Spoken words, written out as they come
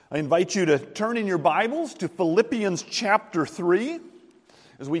I invite you to turn in your Bibles to Philippians chapter 3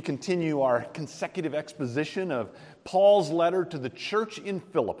 as we continue our consecutive exposition of Paul's letter to the church in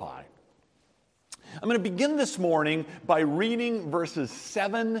Philippi. I'm going to begin this morning by reading verses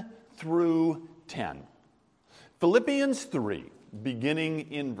 7 through 10. Philippians 3,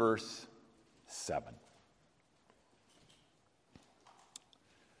 beginning in verse 7.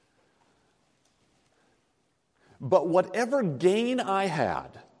 But whatever gain I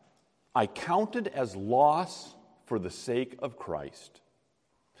had, I counted as loss for the sake of Christ.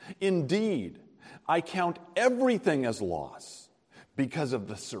 Indeed, I count everything as loss because of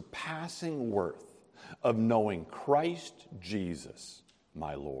the surpassing worth of knowing Christ Jesus,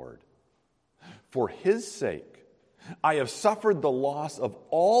 my Lord. For his sake, I have suffered the loss of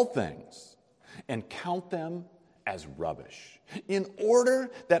all things and count them as rubbish, in order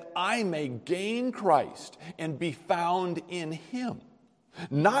that I may gain Christ and be found in him,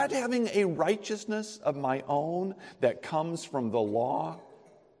 not having a righteousness of my own that comes from the law,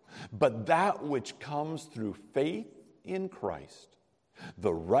 but that which comes through faith in Christ,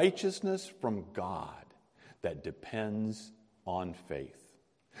 the righteousness from God that depends on faith,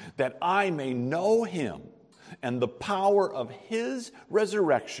 that I may know him and the power of his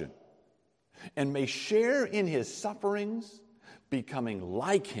resurrection, and may share in his sufferings, becoming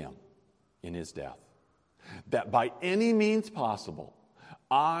like him in his death, that by any means possible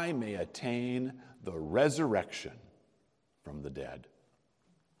I may attain the resurrection from the dead.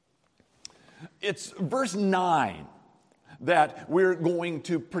 It's verse 9 that we're going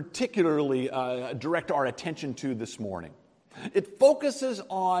to particularly direct our attention to this morning. It focuses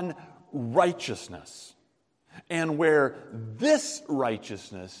on righteousness and where this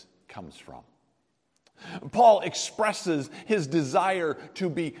righteousness comes from. Paul expresses his desire to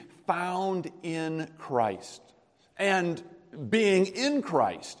be found in Christ, and being in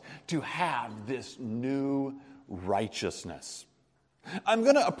Christ, to have this new righteousness. I'm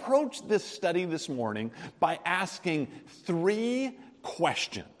going to approach this study this morning by asking 3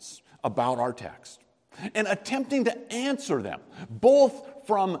 questions about our text and attempting to answer them, both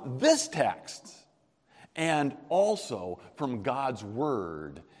from this text and also from God's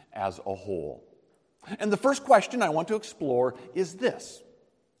Word as a whole. And the first question I want to explore is this: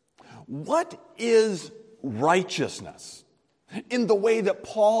 what is righteousness in the way that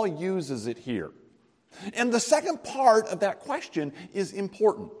Paul uses it here? And the second part of that question is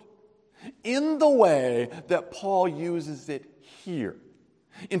important. In the way that Paul uses it here.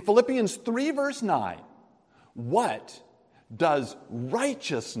 In Philippians 3 verse 9, what does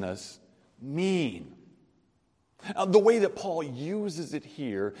righteousness mean? The way that Paul uses it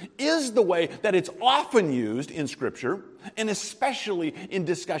here is the way that it's often used in Scripture, and especially in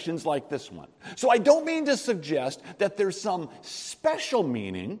discussions like this one. So I don't mean to suggest that there's some special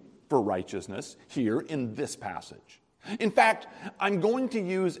meaning for righteousness here in this passage. In fact, I'm going to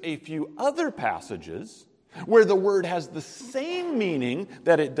use a few other passages where the word has the same meaning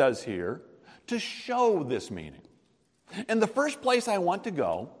that it does here to show this meaning. And the first place I want to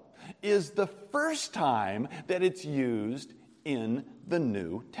go is the first time that it's used in the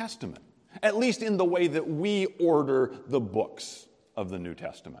New Testament, at least in the way that we order the books of the New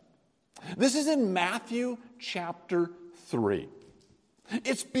Testament. This is in Matthew chapter 3.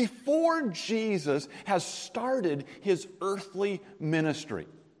 It's before Jesus has started his earthly ministry,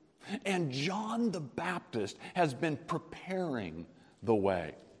 and John the Baptist has been preparing the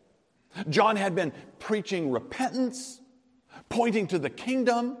way. John had been preaching repentance, pointing to the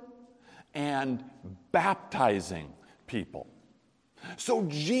kingdom, and baptizing people. So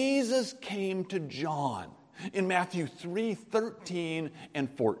Jesus came to John in Matthew 3:13 and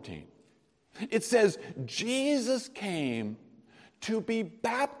 14. It says, Jesus came to be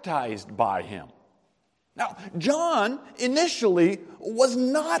baptized by him. Now, John initially was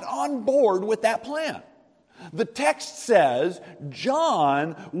not on board with that plan. The text says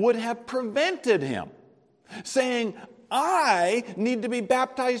John would have prevented him, saying, I need to be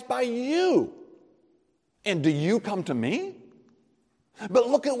baptized by you. And do you come to me? But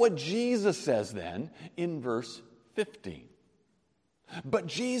look at what Jesus says then in verse 15. But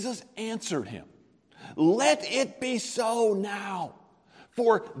Jesus answered him, let it be so now,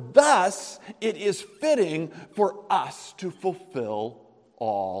 for thus it is fitting for us to fulfill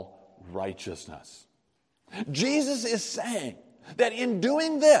all righteousness. Jesus is saying that in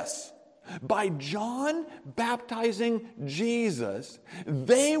doing this, by John baptizing Jesus,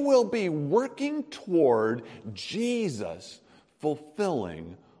 they will be working toward Jesus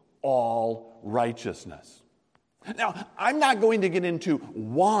fulfilling all righteousness. Now, I'm not going to get into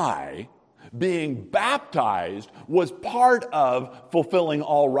why being baptized was part of fulfilling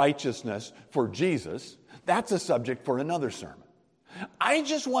all righteousness for Jesus. That's a subject for another sermon. I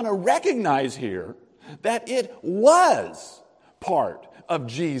just want to recognize here that it was part of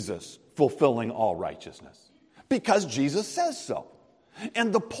Jesus fulfilling all righteousness because Jesus says so.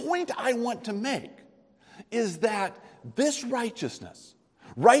 And the point I want to make is that this righteousness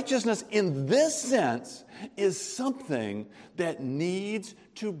in this sense is something that needs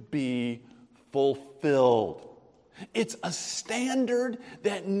to be fulfilled. It's a standard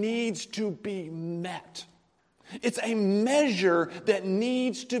that needs to be met. It's a measure that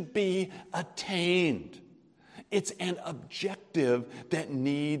needs to be attained. It's an objective that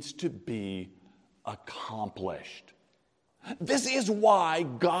needs to be accomplished. This is why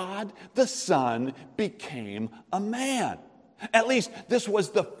God the Son became a man. At least this was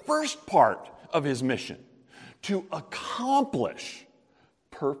the first part of his mission, to accomplish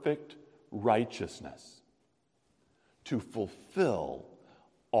perfect righteousness, to fulfill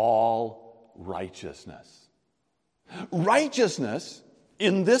all righteousness. Righteousness,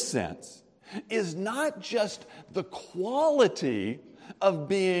 in this sense, is not just the quality of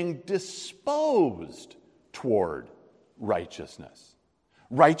being disposed toward righteousness.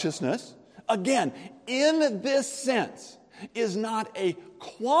 Righteousness, again, in this sense, is not a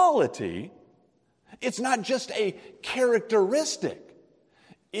quality. It's not just a characteristic.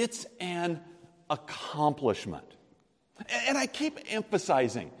 It's an accomplishment. And I keep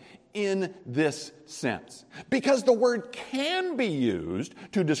emphasizing in this sense, because the word can be used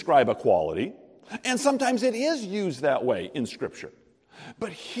to describe a quality, and sometimes it is used that way in Scripture.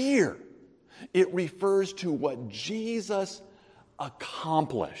 But here, it refers to what Jesus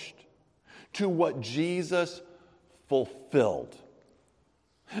accomplished, to what Jesus fulfilled.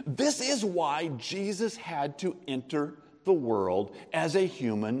 This is why Jesus had to enter the world as a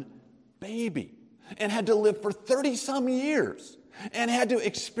human baby and had to live for 30-some years and had to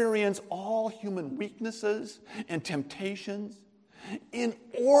experience all human weaknesses and temptations in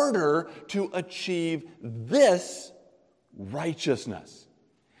order to achieve this righteousness.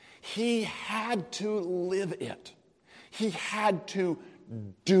 He had to live it. He had to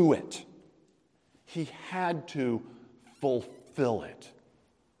do it. He had to fulfill it.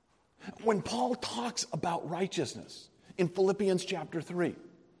 When Paul talks about righteousness in Philippians chapter 3,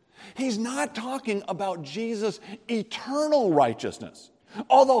 he's not talking about Jesus' eternal righteousness,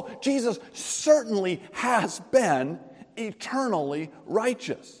 although Jesus certainly has been eternally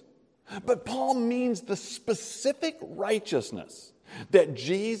righteous. But Paul means the specific righteousness that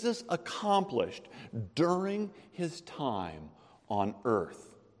Jesus accomplished during his time on earth.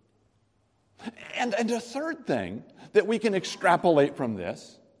 And a third thing that we can extrapolate from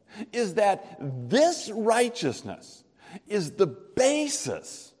this is that this righteousness is the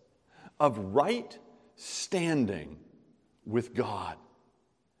basis of right standing with God.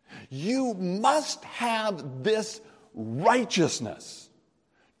 You must have this righteousness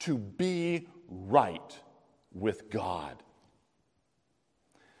to be right with God.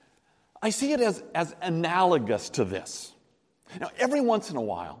 I see it as analogous to this. Now, every once in a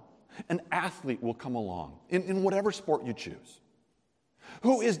while, an athlete will come along, in whatever sport you choose,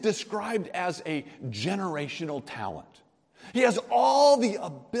 who is described as a generational talent. He has all the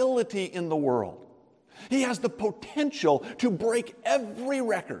ability in the world. He has the potential to break every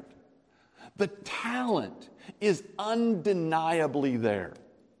record. The talent is undeniably there.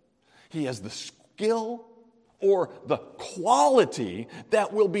 He has the skill or the quality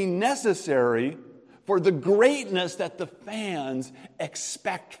that will be necessary for the greatness that the fans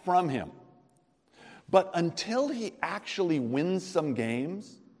expect from him. But until he actually wins some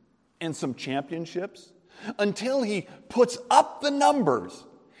games and some championships, until he puts up the numbers,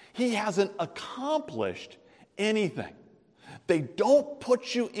 he hasn't accomplished anything. They don't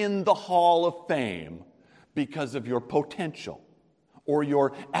put you in the Hall of Fame because of your potential or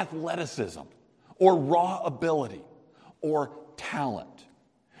your athleticism or raw ability or talent.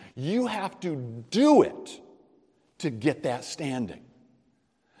 You have to do it to get that standing.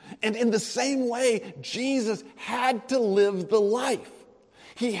 And in the same way, Jesus had to live the life.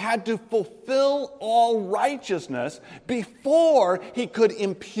 He had to fulfill all righteousness before he could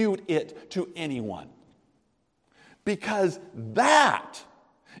impute it to anyone. Because that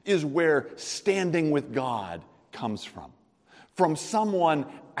is where standing with God comes from someone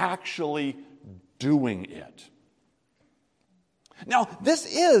actually doing it. Now, this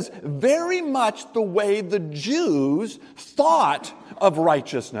is very much the way the Jews thought of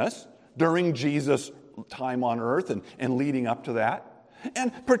righteousness during Jesus' time on earth and leading up to that.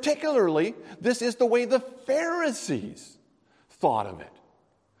 And particularly, this is the way the Pharisees thought of it.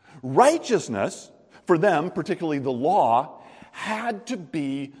 Righteousness, for them, particularly the law, had to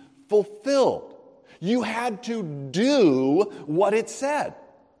be fulfilled. You had to do what it said.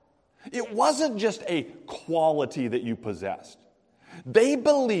 It wasn't just a quality that you possessed. They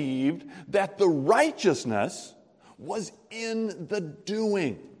believed that the righteousness was in the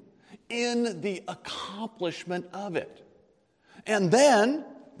doing, in the accomplishment of it. And then,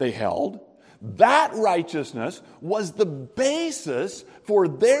 they held, that righteousness was the basis for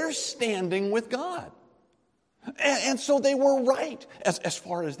their standing with God. And so they were right as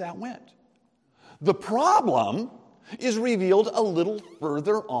far as that went. The problem is revealed a little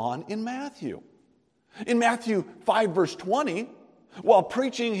further on in Matthew. In Matthew 5, verse 20, while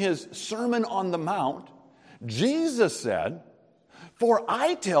preaching his Sermon on the Mount, Jesus said, "For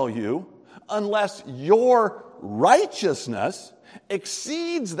I tell you, unless your righteousness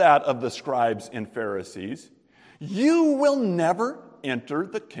exceeds that of the scribes and Pharisees, you will never enter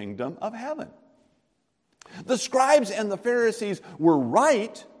the kingdom of heaven." The scribes and the Pharisees were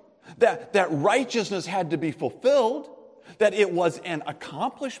right that righteousness had to be fulfilled, that it was an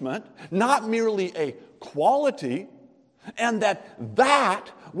accomplishment, not merely a quality, and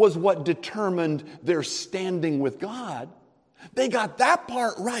that was what determined their standing with God. They got that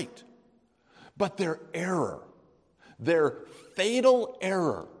part right. But their error, their fatal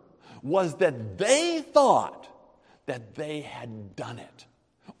error, was that they thought that they had done it,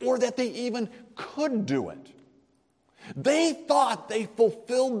 or that they even could do it. They thought they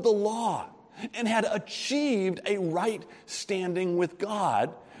fulfilled the law and had achieved a right standing with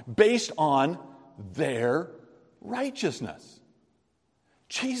God based on their righteousness.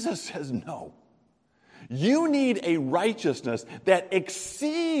 Jesus says no. You need a righteousness that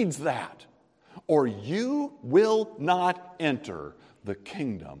exceeds that, or you will not enter the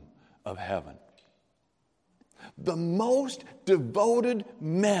kingdom of heaven. The most devoted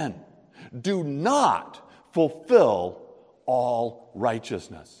men do not fulfill all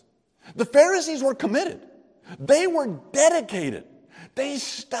righteousness. The Pharisees were committed. They were dedicated. They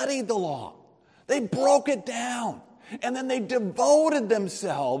studied the law. They broke it down. And then they devoted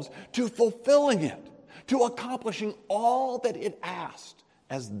themselves to fulfilling it, to accomplishing all that it asked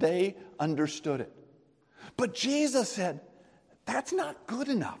as they understood it. But Jesus said, that's not good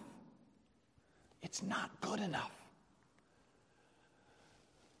enough. It's not good enough.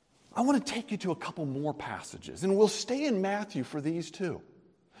 I want to take you to a couple more passages, and we'll stay in Matthew for these two.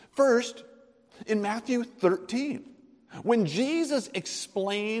 First, in Matthew 13, when Jesus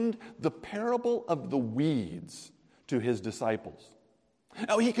explained the parable of the weeds to his disciples.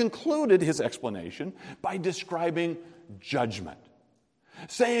 Now, he concluded his explanation by describing judgment,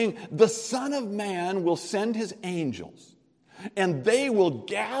 saying, "The Son of Man will send his angels, and they will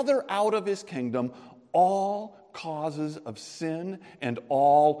gather out of his kingdom all causes of sin and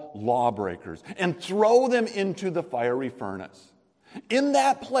all lawbreakers, and throw them into the fiery furnace. In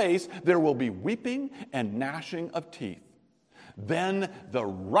that place there will be weeping and gnashing of teeth. Then the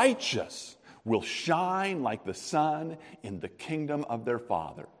righteous will shine like the sun in the kingdom of their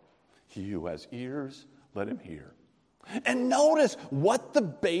Father. He who has ears, let him hear." And notice what the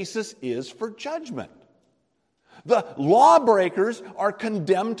basis is for judgment. The lawbreakers are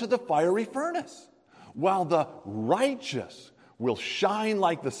condemned to the fiery furnace, while the righteous will shine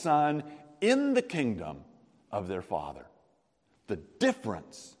like the sun in the kingdom of their Father. The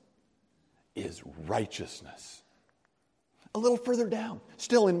difference is righteousness. A little further down,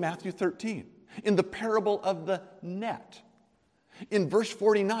 still in Matthew 13, in the parable of the net. In verse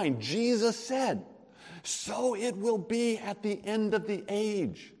 49, Jesus said, "So it will be at the end of the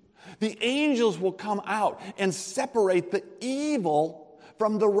age. The angels will come out and separate the evil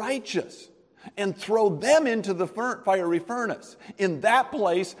from the righteous and throw them into the fiery furnace. In that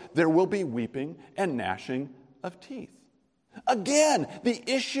place there will be weeping and gnashing of teeth." Again, the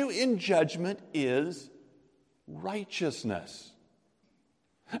issue in judgment is righteousness.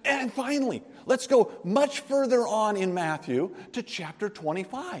 And finally, let's go much further on in Matthew to chapter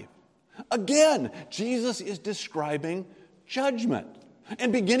 25. Again, Jesus is describing judgment.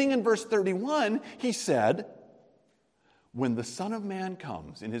 And beginning in verse 31, he said, "When the Son of Man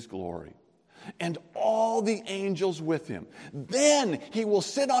comes in his glory, and all the angels with him, then he will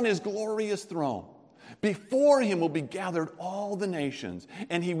sit on his glorious throne. Before him will be gathered all the nations,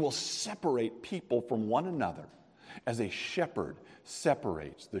 and he will separate people from one another, as a shepherd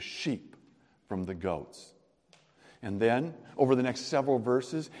separates the sheep from the goats." And then, over the next several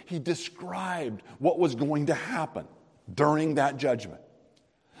verses, he described what was going to happen during that judgment.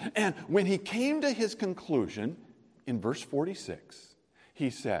 And when he came to his conclusion, in verse 46, he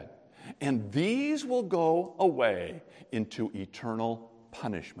said, "And these will go away into eternal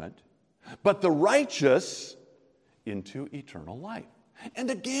punishment, but the righteous into eternal life.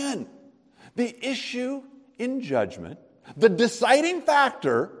 And again, the issue in judgment, the deciding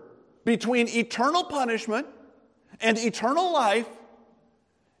factor between eternal punishment and eternal life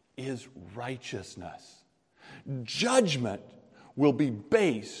is righteousness. Judgment will be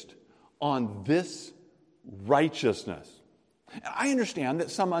based on this righteousness. I understand that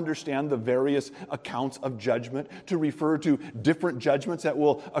some understand the various accounts of judgment to refer to different judgments that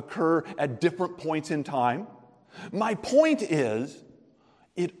will occur at different points in time. My point is,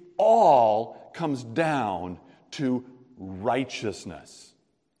 it all comes down to righteousness.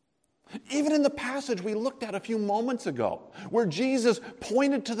 Even in the passage we looked at a few moments ago, where Jesus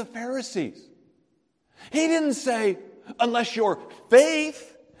pointed to the Pharisees, he didn't say, unless your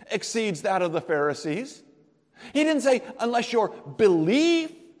faith exceeds that of the Pharisees. He didn't say, unless your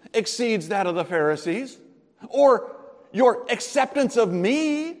belief exceeds that of the Pharisees, or your acceptance of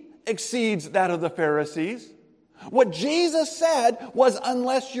me exceeds that of the Pharisees. What Jesus said was,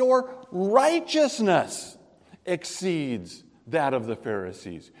 unless your righteousness exceeds that of the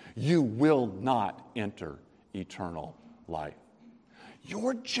Pharisees, you will not enter eternal life.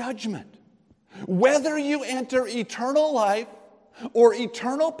 Your judgment, whether you enter eternal life or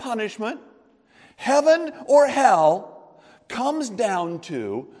eternal punishment, heaven or hell, comes down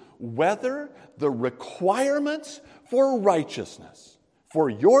to whether the requirements for righteousness for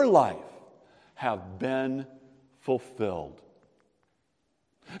your life have been fulfilled.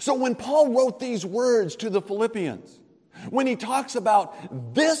 So when Paul wrote these words to the Philippians, when he talks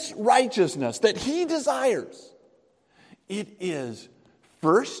about this righteousness that he desires, it is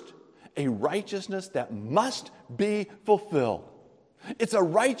first a righteousness that must be fulfilled. It's a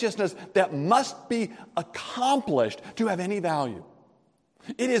righteousness that must be accomplished to have any value.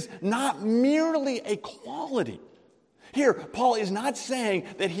 It is not merely a quality. Here, Paul is not saying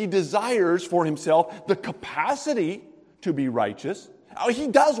that he desires for himself the capacity to be righteous. He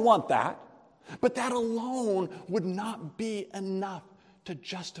does want that, but that alone would not be enough to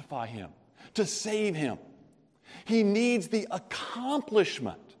justify him, to save him. He needs the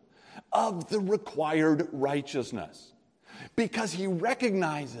accomplishment of the required righteousness, because he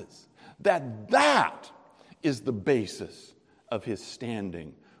recognizes that that is the basis of his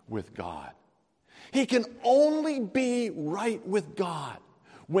standing with God. He can only be right with God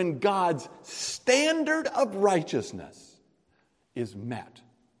when God's standard of righteousness is met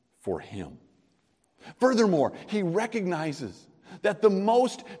for him. Furthermore, he recognizes that the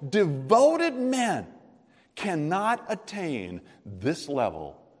most devoted men cannot attain this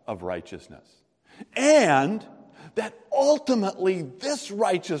level of righteousness, and that ultimately this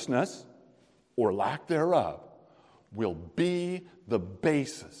righteousness, or lack thereof, will be the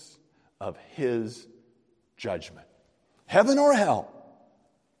basis of his judgment. Heaven or hell,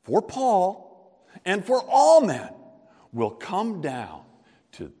 for Paul and for all men, will come down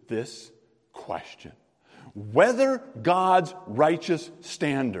to this question: whether God's righteous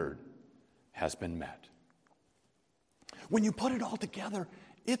standard has been met. When you put it all together,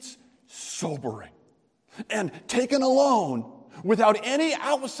 it's sobering. And taken alone, without any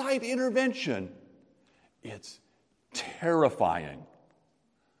outside intervention, it's terrifying.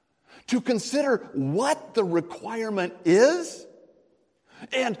 To consider what the requirement is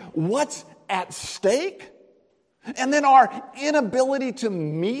and what's at stake, and then our inability to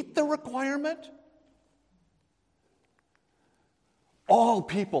meet the requirement. All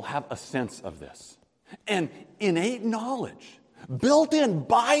people have a sense of this, an innate knowledge built in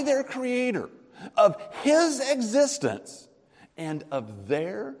by their Creator of his existence and of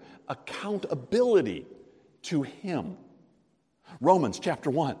their accountability to him. Romans chapter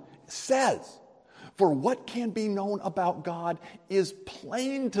 1 says, "For what can be known about God is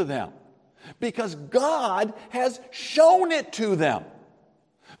plain to them, because God has shown it to them.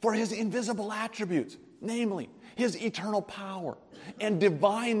 For his invisible attributes, namely his eternal power and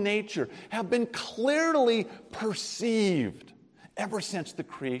divine nature, have been clearly perceived ever since the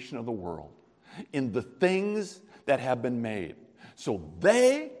creation of the world in the things that have been made. So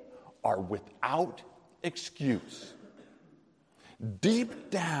they are without excuse."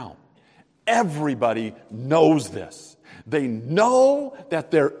 Deep down, everybody knows this. They know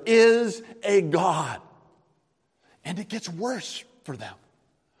that there is a God. And it gets worse for them.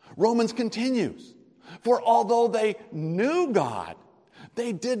 Romans continues, "For although they knew God,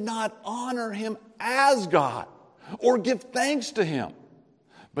 they did not honor him as God or give thanks to him,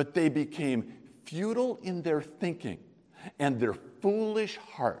 but they became futile in their thinking, and their foolish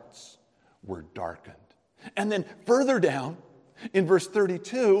hearts were darkened." And then further down, in verse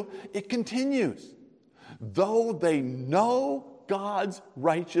 32, it continues, "Though they know God's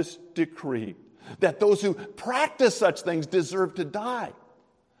righteous decree that those who practice such things deserve to die.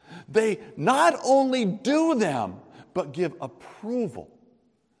 They not only do them, but give approval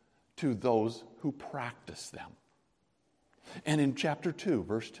to those who practice them. And in chapter 2,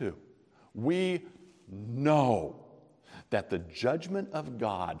 verse 2, we know that the judgment of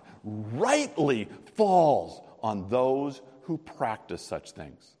God rightly falls on those who practice such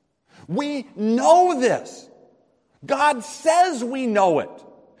things. We know this. God says we know it.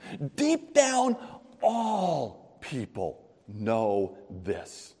 Deep down, all people know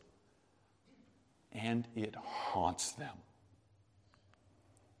this. And it haunts them.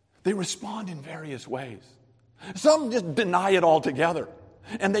 They respond in various ways. Some just deny it altogether.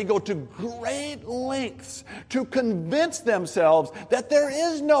 And they go to great lengths to convince themselves that there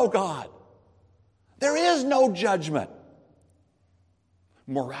is no God. There is no judgment.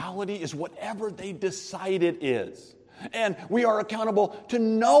 Morality is whatever they decide it is. And we are accountable to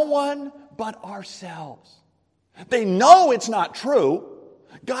no one but ourselves. They know it's not true.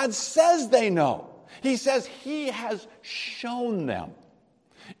 God says they know. He says He has shown them.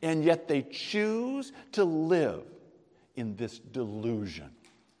 And yet they choose to live in this delusion.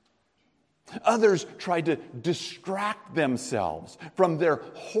 Others try to distract themselves from their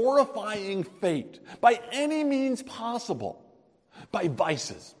horrifying fate by any means possible. By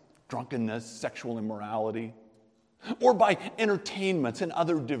vices, drunkenness, sexual immorality, or by entertainments and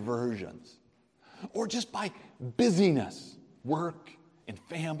other diversions, or just by busyness, work and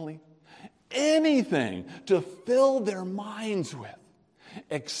family, anything to fill their minds with,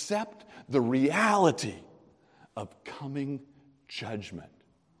 except the reality of coming judgment.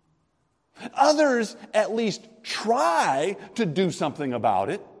 Others at least try to do something about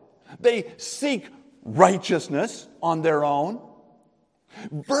it. They seek righteousness on their own.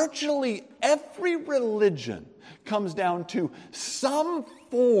 Virtually every religion comes down to some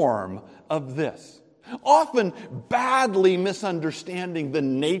form of this, often badly misunderstanding the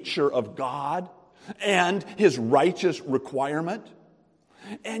nature of God and His righteous requirement,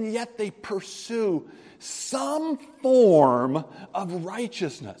 and yet they pursue some form of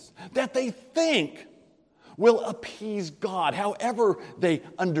righteousness that they think will appease God, however they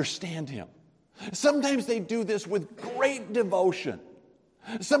understand Him. Sometimes they do this with great devotion,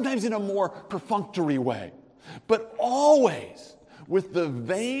 sometimes in a more perfunctory way, but always with the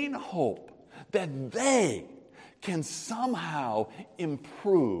vain hope that they can somehow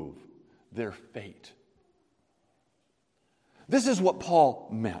improve their fate. This is what Paul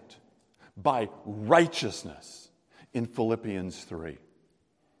meant by righteousness in Philippians 3.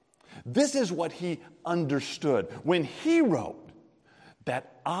 This is what he understood when he wrote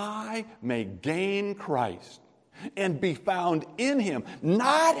that I may gain Christ and be found in Him,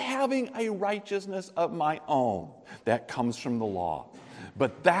 not having a righteousness of my own that comes from the law,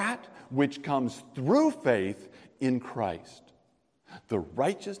 but that which comes through faith in Christ, the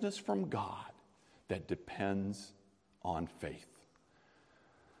righteousness from God that depends on faith.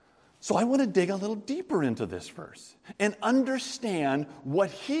 So I want to dig a little deeper into this verse and understand what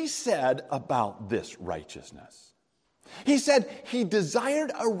he said about this righteousness. He said he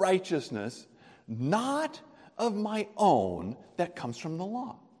desired a righteousness not of my own that comes from the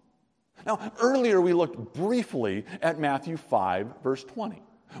law. Now, earlier we looked briefly at Matthew 5, verse 20,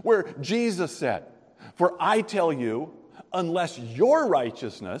 where Jesus said, "For I tell you, unless your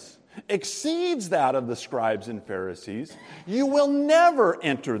righteousness exceeds that of the scribes and Pharisees, you will never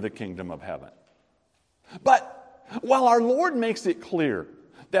enter the kingdom of heaven." But while our Lord makes it clear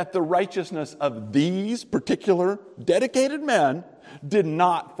that the righteousness of these particular dedicated men did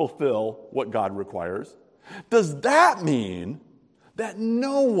not fulfill what God requires, does that mean that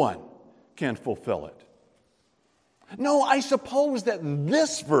no one can fulfill it? No, I suppose that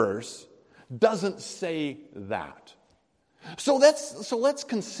this verse doesn't say that. So let's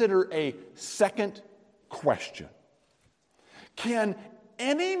consider a second question. Can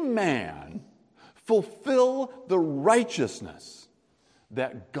any man fulfill the righteousness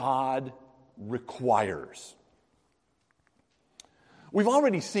that God requires? We've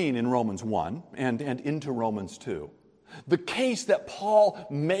already seen in Romans 1 and into Romans 2 the case that Paul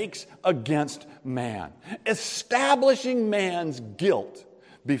makes against man, establishing man's guilt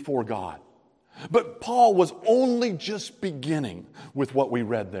before God. But Paul was only just beginning with what we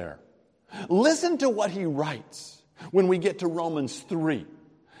read there. Listen to what he writes when we get to Romans 3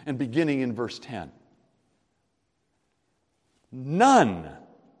 and beginning in verse 10. None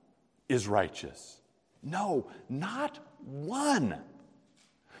is righteous. No, not one.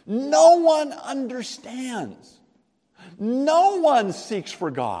 No one understands. No one seeks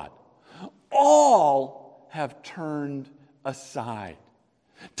for God. All have turned aside.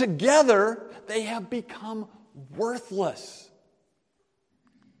 Together, they have become worthless.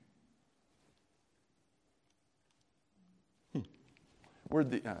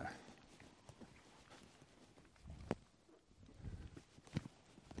 Where'd the...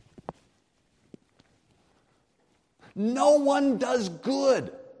 No one does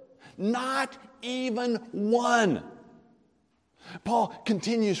good, not even one. Paul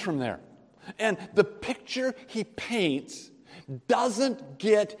continues from there. And the picture he paints doesn't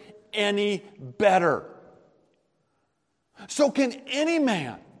get any better. So can any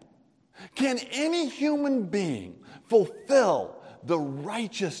man, can any human being fulfill the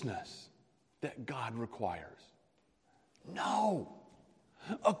righteousness that God requires? No.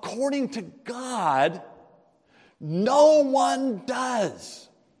 According to God, no one does.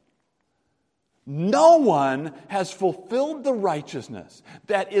 No one has fulfilled the righteousness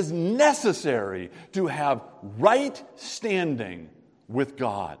that is necessary to have right standing with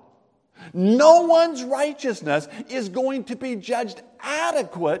God. No one's righteousness is going to be judged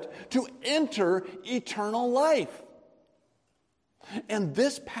adequate to enter eternal life. And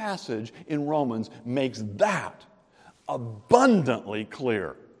this passage in Romans makes that abundantly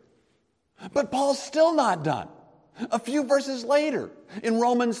clear. But Paul's still not done. A few verses later, in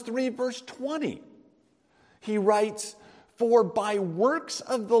Romans 3, verse 20, he writes, "For by works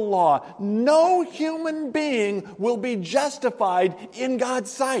of the law, no human being will be justified in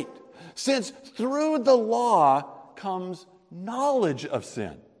God's sight, since through the law comes knowledge of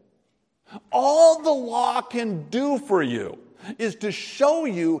sin." All the law can do for you is to show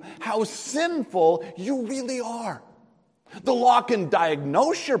you how sinful you really are. The law can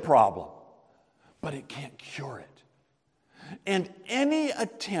diagnose your problem, but it can't cure it. And any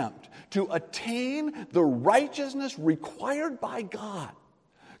attempt to attain the righteousness required by God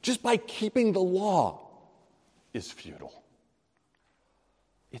just by keeping the law is futile.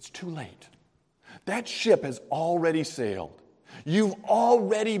 It's too late. That ship has already sailed. You've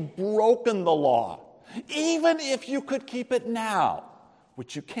already broken the law. Even if you could keep it now,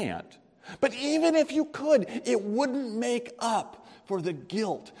 which you can't, but even if you could, it wouldn't make up for the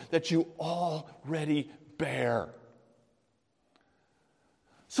guilt that you already bear.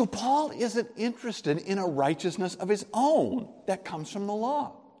 So Paul isn't interested in a righteousness of his own that comes from the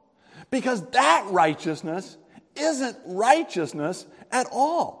law, because that righteousness isn't righteousness at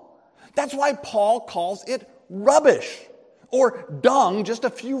all. That's why Paul calls it rubbish or dung just a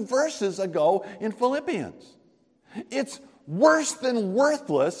few verses ago in Philippians. It's worse than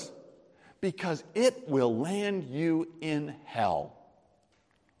worthless because it will land you in hell.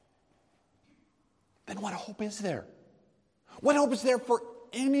 Then what hope is there? What hope is there for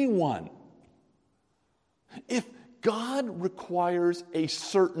anyone? If God requires a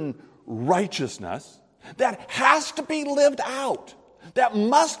certain righteousness that has to be lived out, that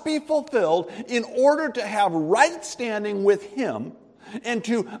must be fulfilled in order to have right standing with Him and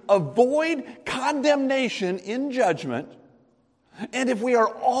to avoid condemnation in judgment, and if we are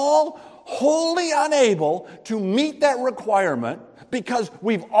all wholly unable to meet that requirement because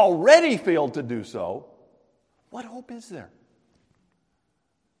we've already failed to do so, what hope is there?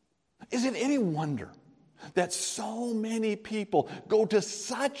 Is it any wonder that so many people go to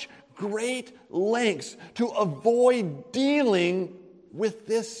such great lengths to avoid dealing with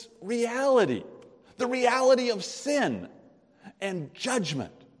this reality, the reality of sin and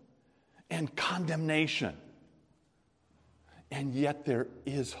judgment and condemnation? And yet there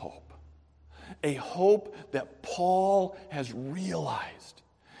is hope, a hope that Paul has realized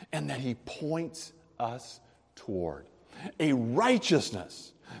and that he points us toward, a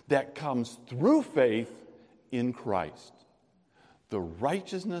righteousness that comes through faith in Christ, the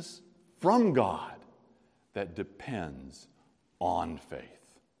righteousness from God that depends on faith.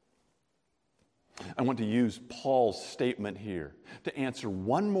 I want to use Paul's statement here to answer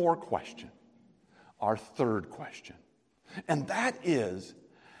one more question, our third question, and that is,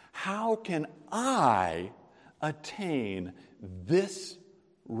 how can I attain this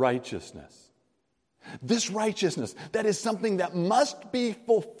righteousness? This righteousness, that is something that must be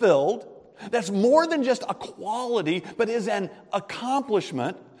fulfilled, that's more than just a quality, but is an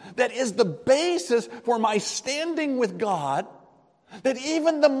accomplishment, that is the basis for my standing with God, that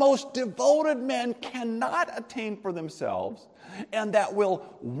even the most devoted men cannot attain for themselves, and that will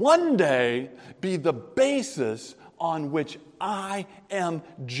one day be the basis on which I am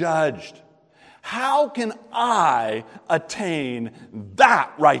judged. How can I attain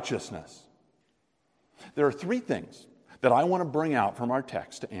that righteousness? There are three things that I want to bring out from our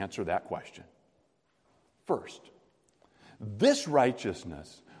text to answer that question. First, this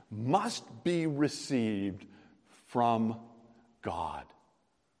righteousness must be received from God.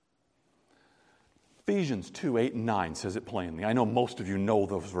 Ephesians 2, 8 and 9 says it plainly. I know most of you know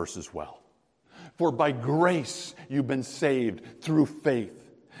those verses well. For by grace you've been saved through faith,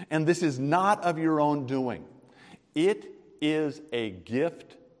 and this is not of your own doing. It is a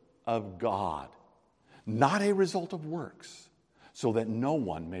gift of God, not a result of works, so that no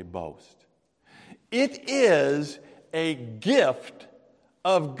one may boast. It is a gift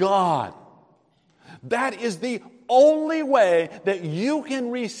of God. That is the only way that you can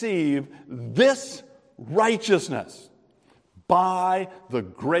receive this righteousness, by the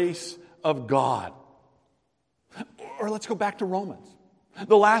grace of God. Or let's go back to Romans.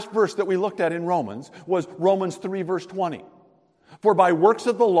 The last verse that we looked at in Romans was Romans 3, verse 20. For by works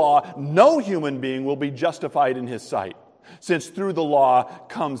of the law, no human being will be justified in his sight, since through the law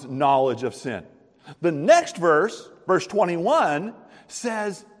comes knowledge of sin. The next verse, verse 21,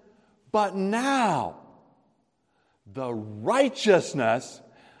 says, but now the righteousness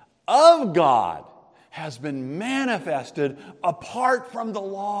of God has been manifested apart from the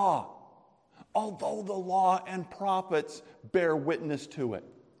law, although the law and prophets bear witness to it.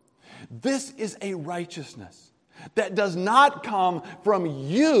 This is a righteousness that does not come from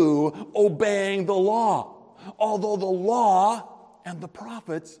you obeying the law, although the law and the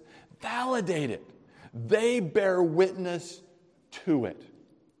prophets validate it. They bear witness to it.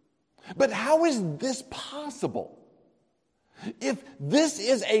 But how is this possible? If this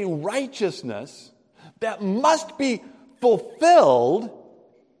is a righteousness that must be fulfilled,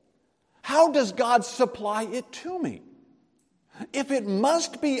 how does God supply it to me? If it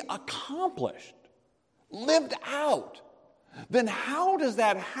must be accomplished, lived out, then how does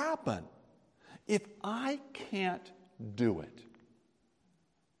that happen if I can't do it?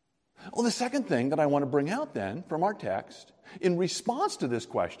 Well, the second thing that I want to bring out then from our text in response to this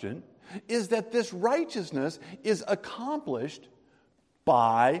question is that this righteousness is accomplished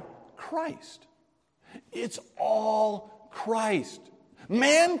by Christ. It's all Christ.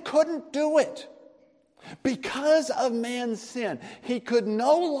 Man couldn't do it. Because of man's sin, he could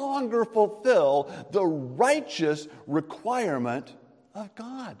no longer fulfill the righteous requirement of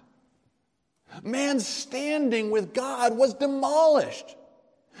God. Man's standing with God was demolished,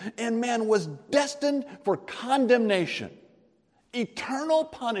 and man was destined for condemnation, eternal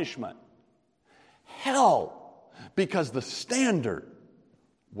punishment, hell, because the standard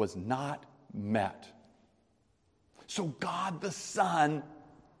was not met. So God the Son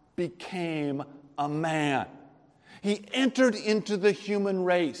became a man. He entered into the human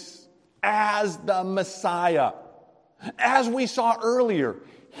race as the Messiah. As we saw earlier,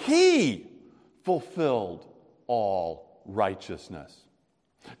 he fulfilled all righteousness.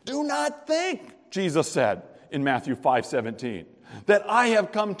 Do not think, Jesus said in Matthew 5:17, that I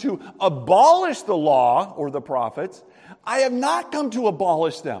have come to abolish the law or the prophets. I have not come to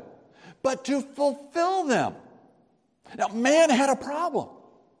abolish them, but to fulfill them. Now, man had a problem,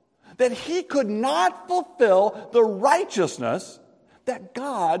 that he could not fulfill the righteousness that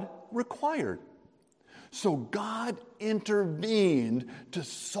God required. So God intervened to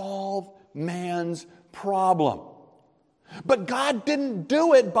solve man's problem. But God didn't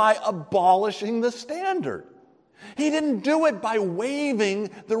do it by abolishing the standard. He didn't do it by waiving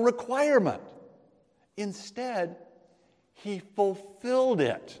the requirement. Instead, he fulfilled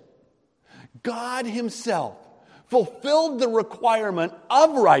it. God himself fulfilled the requirement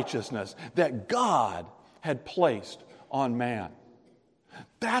of righteousness that God had placed on man.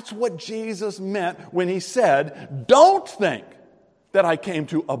 That's what Jesus meant when he said, don't think that I came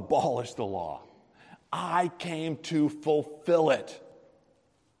to abolish the law. I came to fulfill it.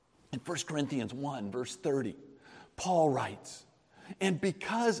 In 1 Corinthians 1, verse 30, Paul writes, and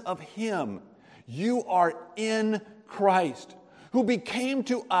because of him, you are in Christ, who became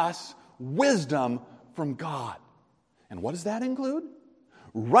to us wisdom from God. And what does that include?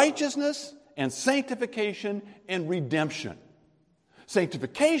 Righteousness and sanctification and redemption.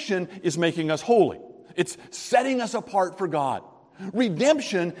 Sanctification is making us holy. It's setting us apart for God.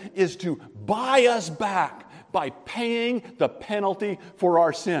 Redemption is to buy us back by paying the penalty for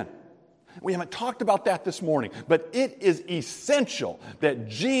our sin. We haven't talked about that this morning, but it is essential that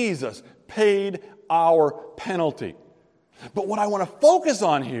Jesus paid our penalty. But what I want to focus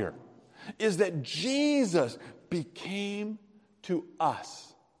on here is that Jesus became to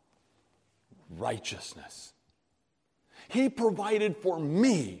us righteousness. He provided for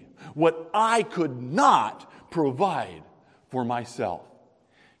me what I could not provide for myself.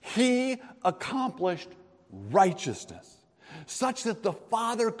 He accomplished righteousness such that the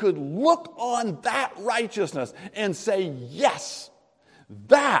Father could look on that righteousness and say, yes,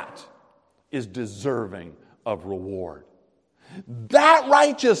 that is deserving of reward. That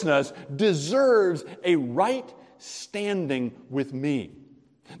righteousness deserves a right standing with me.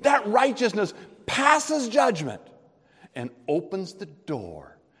 That righteousness passes judgment and opens the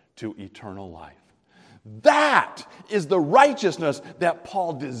door to eternal life. That is the righteousness that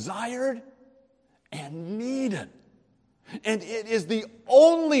Paul desired and needed. And it is the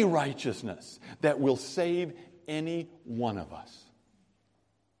only righteousness that will save any one of us.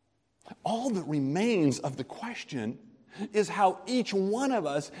 All that remains of the question is how each one of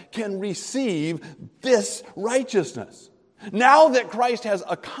us can receive this righteousness. Now that Christ has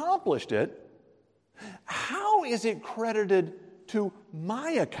accomplished it, how is it credited to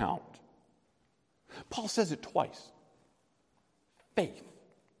my account? Paul says it twice. Faith.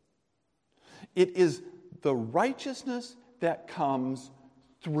 It is the righteousness that comes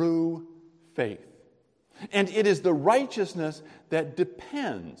through faith. And it is the righteousness that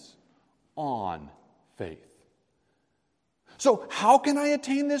depends on faith. So how can I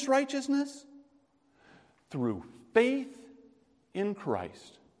attain this righteousness? Through faith in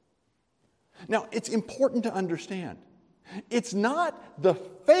Christ. Now, it's important to understand, it's not the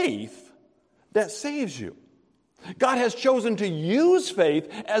faith that saves you. God has chosen to use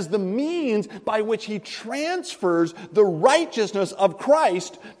faith as the means by which He transfers the righteousness of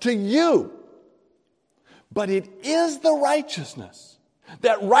Christ to you. But it is the righteousness,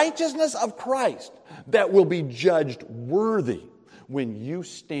 that righteousness of Christ, that will be judged worthy when you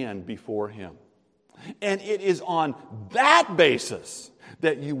stand before Him. And it is on that basis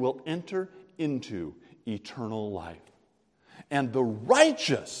that you will enter into eternal life. And the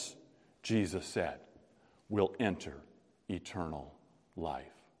righteous, Jesus said, will enter eternal life.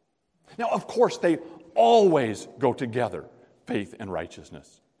 Now, of course, they always go together, faith and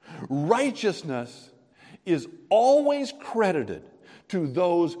righteousness. Righteousness is always credited to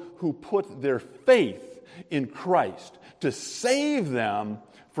those who put their faith in Christ to save them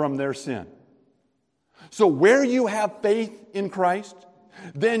from their sin. So where you have faith in Christ,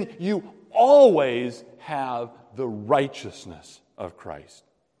 then you always have the righteousness of Christ.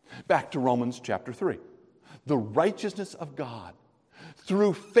 Back to Romans chapter 3. The righteousness of God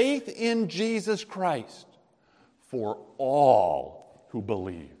through faith in Jesus Christ for all who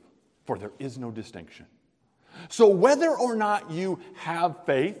believe, for there is no distinction. So whether or not you have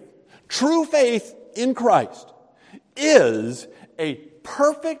faith, true faith in Christ is a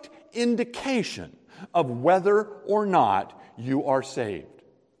perfect indication of whether or not you are saved.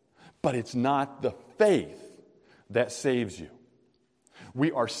 But it's not the faith that saves you.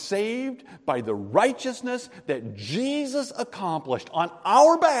 We are saved by the righteousness that Jesus accomplished on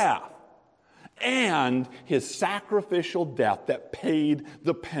our behalf and His sacrificial death that paid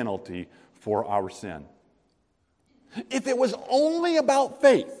the penalty for our sin. If it was only about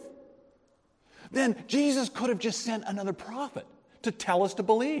faith, then Jesus could have just sent another prophet to tell us to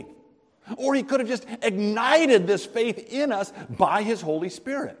believe. Or He could have just ignited this faith in us by His Holy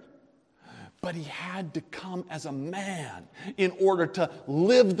Spirit. But He had to come as a man in order to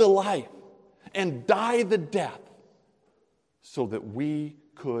live the life and die the death so that we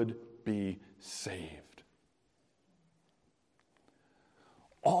could be saved.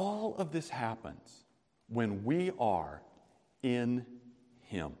 All of this happens when we are in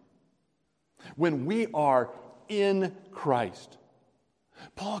Him. When we are in Christ.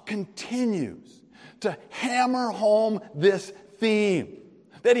 Paul continues to hammer home this theme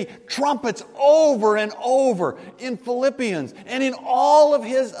that he trumpets over and over in Philippians and in all of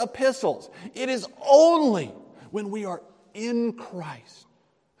his epistles. It is only when we are in Christ,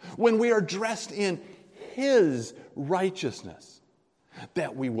 when we are dressed in His righteousness,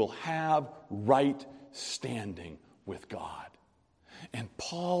 that we will have right standing with God. And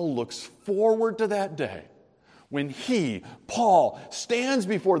Paul looks forward to that day when he, Paul, stands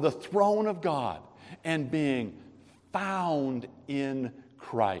before the throne of God and being found in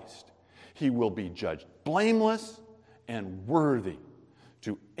Christ, he will be judged blameless and worthy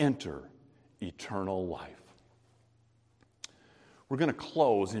to enter eternal life. We're going to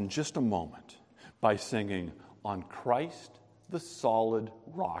close in just a moment by singing, "On Christ, the solid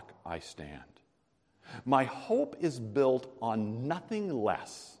rock I stand. My hope is built on nothing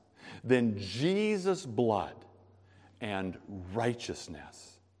less than Jesus' blood and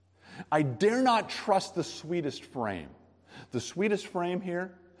righteousness. I dare not trust the sweetest frame." The sweetest frame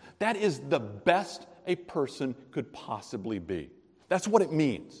here, that is the best a person could possibly be. That's what it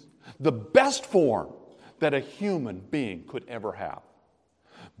means. The best form that a human being could ever have.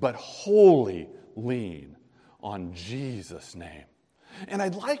 But wholly lean on Jesus' name. And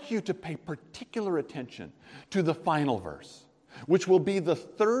I'd like you to pay particular attention to the final verse, which will be the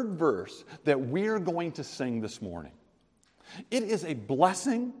third verse that we're going to sing this morning. It is a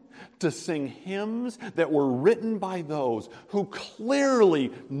blessing to sing hymns that were written by those who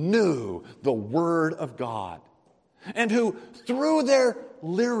clearly knew the Word of God and who, through their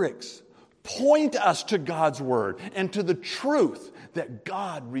lyrics, point us to God's Word and to the truth that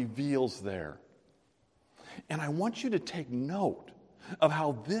God reveals there. And I want you to take note of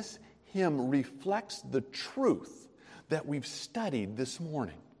how this hymn reflects the truth that we've studied this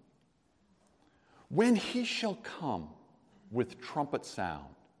morning. When he shall come with trumpet sound,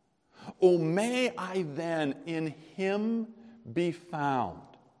 O may I then in him be found,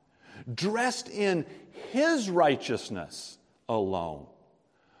 dressed in his righteousness alone,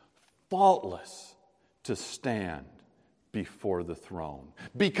 faultless to stand before the throne.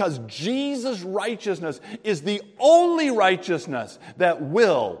 Because Jesus' righteousness is the only righteousness that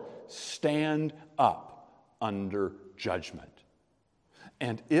will stand up under judgment.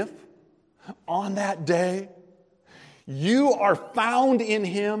 And if on that day you are found in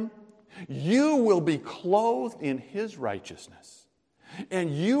him, you will be clothed in his righteousness, and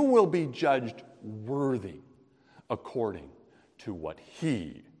you will be judged worthy according to what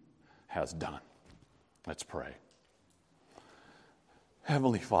he has done. Let's pray.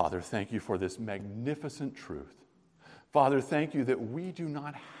 Heavenly Father, thank you for this magnificent truth. Father, thank you that we do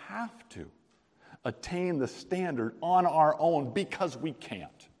not have to attain the standard on our own because we can't.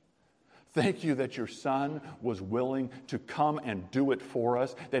 Thank you that your Son was willing to come and do it for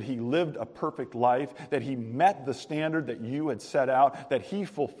us, that he lived a perfect life, that he met the standard that you had set out, that he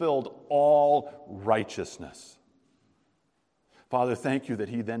fulfilled all righteousness. Father, thank you that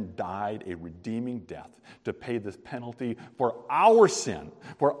he then died a redeeming death to pay this penalty for our sin,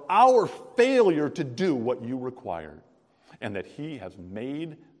 for our failure to do what you required, and that he has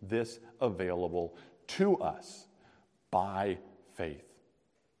made this available to us by faith.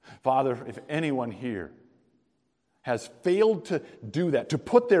 Father, if anyone here has failed to do that, to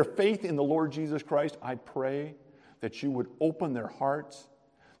put their faith in the Lord Jesus Christ, I pray that you would open their hearts,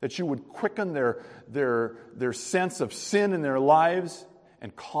 that you would quicken their sense of sin in their lives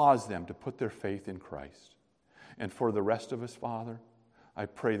and cause them to put their faith in Christ. And for the rest of us, Father, I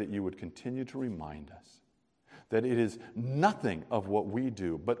pray that you would continue to remind us that it is nothing of what we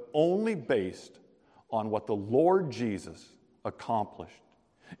do, but only based on what the Lord Jesus accomplished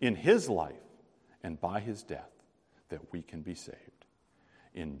in his life and by his death, that we can be saved.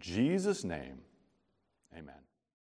 In Jesus' name, amen.